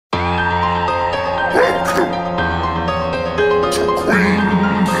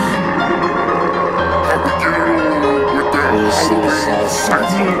Cypher.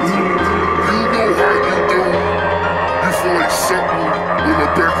 You know how you do. You feel like something in the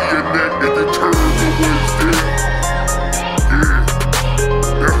back of your neck and you turn the words there. Yeah,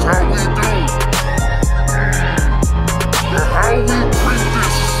 that's how we do. That's how we treat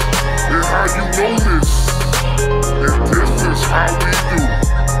this. And how you know this. And this is how we do.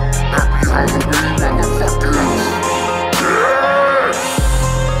 Happy Halloween, motherfuckers. Yes!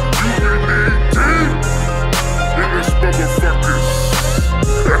 You been deep in this motherfuckers.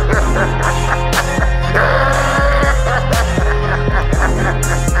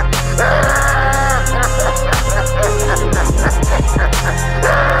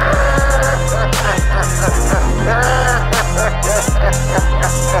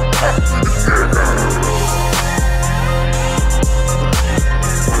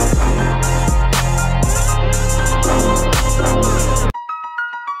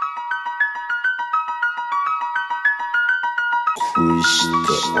 Who's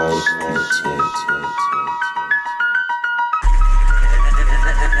the Artkitech?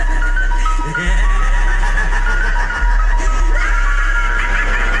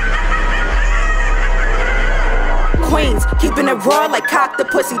 Queens, keeping it raw like cock the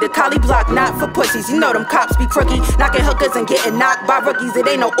pussy. The collie block, not for pussies. You know them cops be crooky, knocking hookers and getting knocked by rookies. It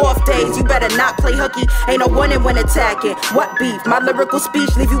ain't no off days, you better not play hooky. Ain't no winning when attacking. What beef? My lyrical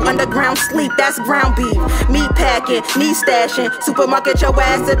speech leave you underground sleep. That's ground beef. Meat packing, knee stashing. Supermarket your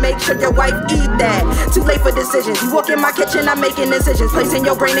ass and make sure your wife eat that. Too late for decisions. You walk in my kitchen, I'm making decisions. Placing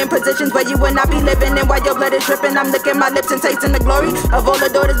your brain in positions where you will not be living. And while your blood is dripping, I'm licking my lips and tasting the glory of all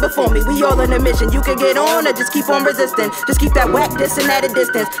the daughters before me. We all on a mission. You can get on or just keep on resisting. Just keep that whack dissing at a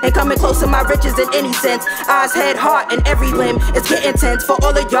distance. Ain't coming close to my riches in any sense. Eyes, head, heart, and every limb. It's getting tense. For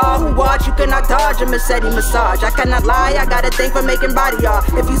all of y'all who watch, you cannot dodge a machete massage. I cannot lie, I got a thing for making body art.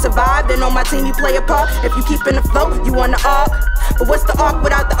 If you survive, then on my team you play a part. If you keep in the flow, you on the arc. But what's the arc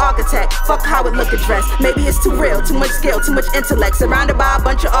without the architect? Fuck how it look addressed. Maybe it's too real, too much skill, too much intellect. Surrounded by a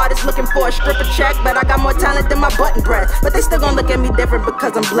bunch of artists looking for a stripper check. But I got more talent than my button breath. But they still gon' look at me different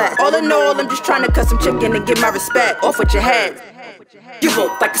because I'm blessed. All in all, I'm just trying to cut some chicken and get my respect. Off with your head. You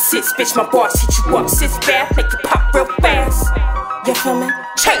roll like a sis, bitch, my bars hit you up, sis bad, make you pop real fast. You feel me?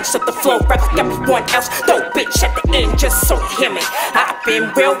 Change up the flow, rap like everyone else. Throw bitch at the end just so you hear me. I've been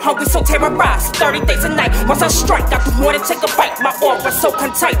real hungry, so terrorized 30 days a night. Once I strike, I do more than take a bite. My aura so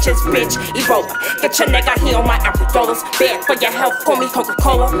contagious, bitch. Ebola, get your nigga here on my areolas. Bad for your health, call me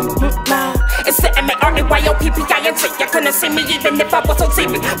Coca-Cola. It's the M-A-R-A-Y-O-P-P-I-N-T. You couldn't see me even if I was on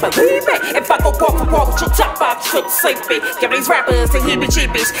TV. Believe me, if I go wall for wall with your top off, trick sleepy. Give these rappers the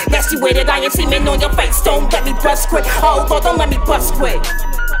heebie-jeebies. Nasty with it, I ain't semen on your face. Don't let me bust quick. Oh, Lord, don't let me bust quick.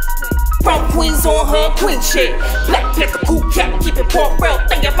 From Queens on her queen shit. Black Panther, cool cat, keep it poor real.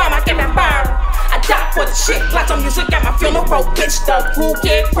 Think your mama get me fire. I die for the shit. Lots of music at my funeral, bitch. The cool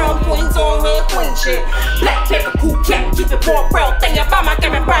kid from Queens on her queen shit. Black Panther, cool cat, keep it poor real. Think your mama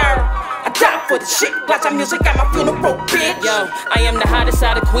get me fire. I die for the shit. Lots of music at my funeral, bitch. Yo, I am the hottest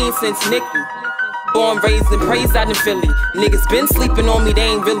out of Queens since Nicky. Born, raised, and praised out in Philly. Niggas been sleeping on me, they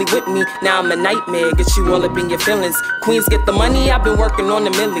ain't really with me. Now I'm a nightmare, get you all up in your feelings. Queens get the money, I've been working on the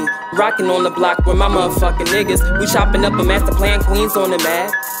milli. Rocking on the block with my motherfucking niggas. We chopping up a master plan, Queens on the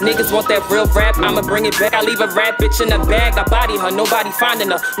map. Niggas want that real rap, I'ma bring it back. I leave a rap bitch in a bag, I body her, nobody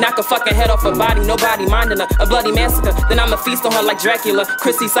finding her. Knock a fucking head off her body, nobody minding her. A bloody massacre, then I'ma feast on her like Dracula.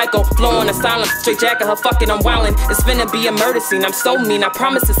 Chrissy Psycho, flow on asylum, straight jacket her fucking, I'm wildin'. It's finna be a murder scene, I'm so mean, I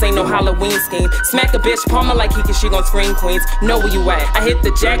promise this ain't no Halloween scheme. Smack a bitch, palm her like he can, she gon' scream Queens. Know where you at, I hit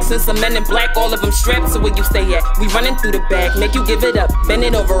the Jacksons, some men in black, all of them strapped, so where you stay at? We running through the bag, make you give it up, bend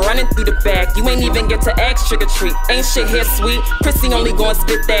it over, running through the bag. You ain't even get to ask, trick or treat. Ain't shit here sweet, Chrissy only gon'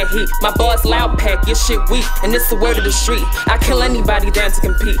 spit that heat. My boss loud pack, your shit weak, and it's the word of the street. I kill anybody down to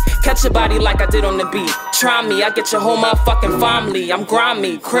compete, catch your body like I did on the beat. Try me, I get your whole motherfucking family. I'm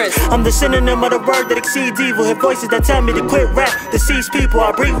grimy, Chris. I'm the synonym of the word that exceeds evil. Hear voices that tell me to quit rap. Deceased people,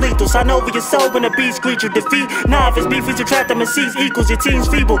 I bring lethals. I know over your soul when the beats greet you. Defeat, nah, if it's beef, you trap them and seize equals. Your team's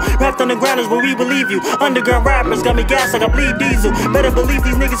feeble, wrapped on the ground is where we believe you. Underground rappers got me gas like I bleed diesel. Better believe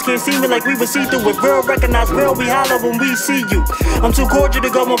these niggas can't see me like we would see through. With real, recognize real, we holler when we see you. I'm too cordial to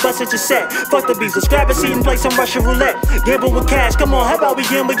go and bust at your set. Fuck the beats, let's grab a seat and play some Russian roulette. Gamble with cash, come on, how about we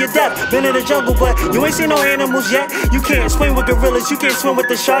gamble your death? Been in the jungle, but you ain't seen no animals yet. You can't swim with gorillas, you can't swim with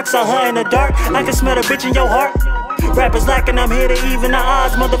the sharks. I hunt in the dark, I can smell the bitch in your heart. Rappers lacking, I'm here to even the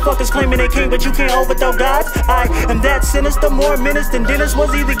odds. Motherfuckers claiming they king, but you can't overthrow gods. I am that sinister, more menace than Dennis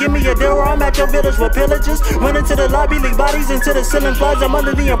was. Either give me a deal or I'm at your village with pillages. Running to the lobby, leave bodies into the ceiling floods. I'm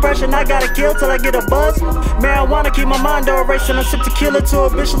under the impression I gotta kill till I get a buzz. Marijuana keep my mind all erased, and I sip tequila to a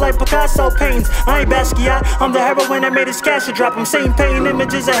bitch like Picasso paintings. I ain't Basquiat, I'm the heroine that made his cash to drop. I'm saying painting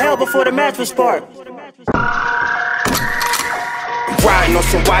images of hell before the match was sparked. Riding on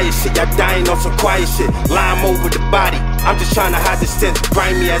some wild shit, y'all dying on some quiet shit. Lime over the body, I'm just trying to hide the stench.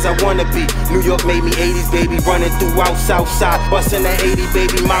 Grimy as I wanna be. New York made me 80s, baby. Running throughout Southside, busting that 80,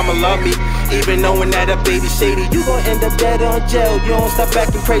 baby. Mama love me, even knowing that a baby shady. You gon' end up dead on jail. You don't stop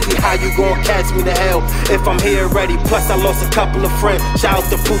acting crazy. How you gon' catch me to hell if I'm here ready? Plus I lost a couple of friends. Shout out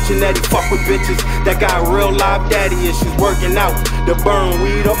to Pooch and Eddie. Fuck with bitches that got real live daddy issues. Working out the burn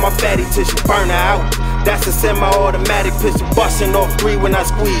weed up my fatty tissue. Burn her out. That's a semi-automatic pistol, busting off 3 when I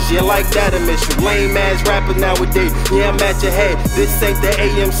squeeze. Yeah, like that I miss you. Lame ass rapper nowadays. Yeah, I'm at your head. This ain't the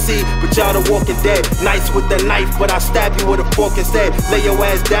AMC, but y'all the Walking Dead. Nice with the knife, but I stab you with a fork instead. Lay your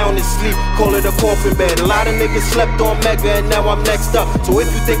ass down and sleep, call it a coffin bed. A lot of niggas slept on Mega and now I'm next up. So if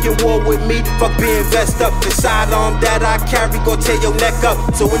you think you war with me, fuck being vest up. The sidearm that I carry gon' tear your neck up.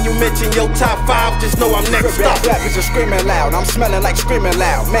 So when you mention your top 5, just know I'm next up. Rappers are screaming loud, I'm smelling like screaming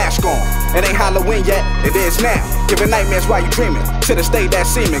loud. Mask on, it ain't Halloween yet. It is now, giving nightmares while you dreaming. Should've stayed that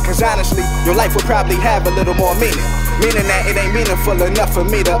seeming, cause honestly, your life would probably have a little more meaning. Meaning that it ain't meaningful enough for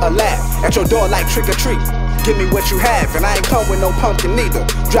me to laugh at your door like trick or treat. Give me what you have, and I ain't come with no pumpkin neither.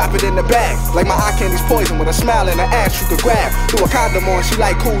 Drop it in the bag, like my eye candy's poison. With a smile and an ass you could grab. Threw a condom on, she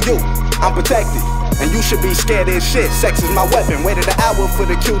like, cool you, I'm protected. And you should be scared as shit. Sex is my weapon, waited an hour for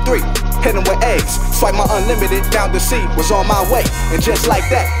the Q3. Hit him with eggs, swipe my unlimited down the sea. Was on my way, and just like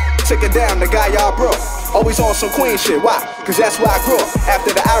that, took it down, the guy y'all broke. Always on some queen shit, why? Cause that's where I grew up.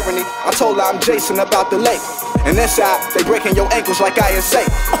 After the irony, I told her I'm Jason about the lake. And inside, they breaking your ankles like ISA.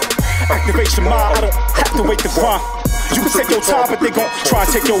 Activation mind, I don't have to wait to grind. You can take your time, but they gon' try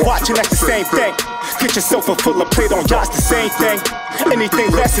and take your watch, and that's the same thing. Get yourself a full of plate on yachts, the same thing. Anything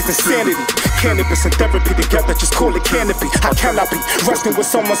less is insanity. Cannabis and therapy together, just call it canopy. How can I be resting with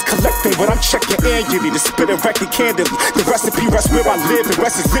someone's collecting when I'm checking annually? The spit and record candidly. The recipe rests where I live, the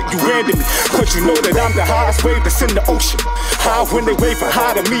rest is lit you randomly. Cause you know that I'm the highest wave that's in the ocean. High when they wave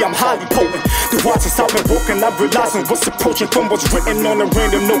high to me, I'm highly potent. The watch since I've been walking, I'm realizing what's approaching from what's written on a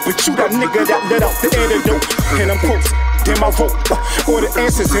random note. But you that nigga that let out the antidote. And I'm close, damn I wrote all the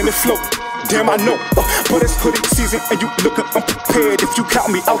answers in the float. Damn I know, but it's hoodie season and you looking unprepared. If you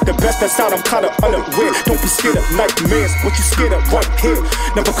count me out the best, that's out, I'm kinda unaware. Don't be scared of nightmares, what you scared of right here.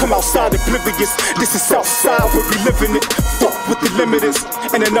 Never come outside oblivious, this is Southside where we living it. Fuck what the limit is,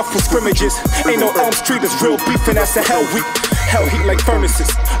 and enough for scrimmages. Ain't no Elm Street, it's real beef and that's a hell week. Hell heat like furnaces,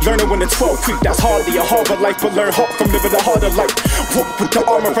 learning when the 12 creep. That's hardly a harder life, but learn hard from living a harder life. Walk with the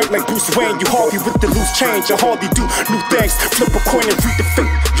armor right like Bruce Wayne. You hardly with the loose change, you hardly do new things. Flip a coin and read the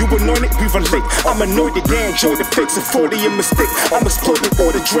fate. You anointed, we relate. I'm anointed, they enjoy the fakes and 40 a mistake. I'm exploding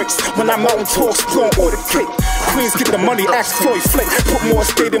all the drinks when I'm out on tour, exploring all the cake. Queens get the money, ask Floyd Flake. Put more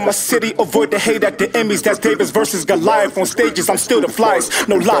state in my city, avoid the hate at the Emmys. That's Davis versus Goliath on stages. I'm still the flyest,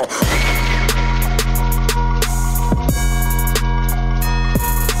 no lie.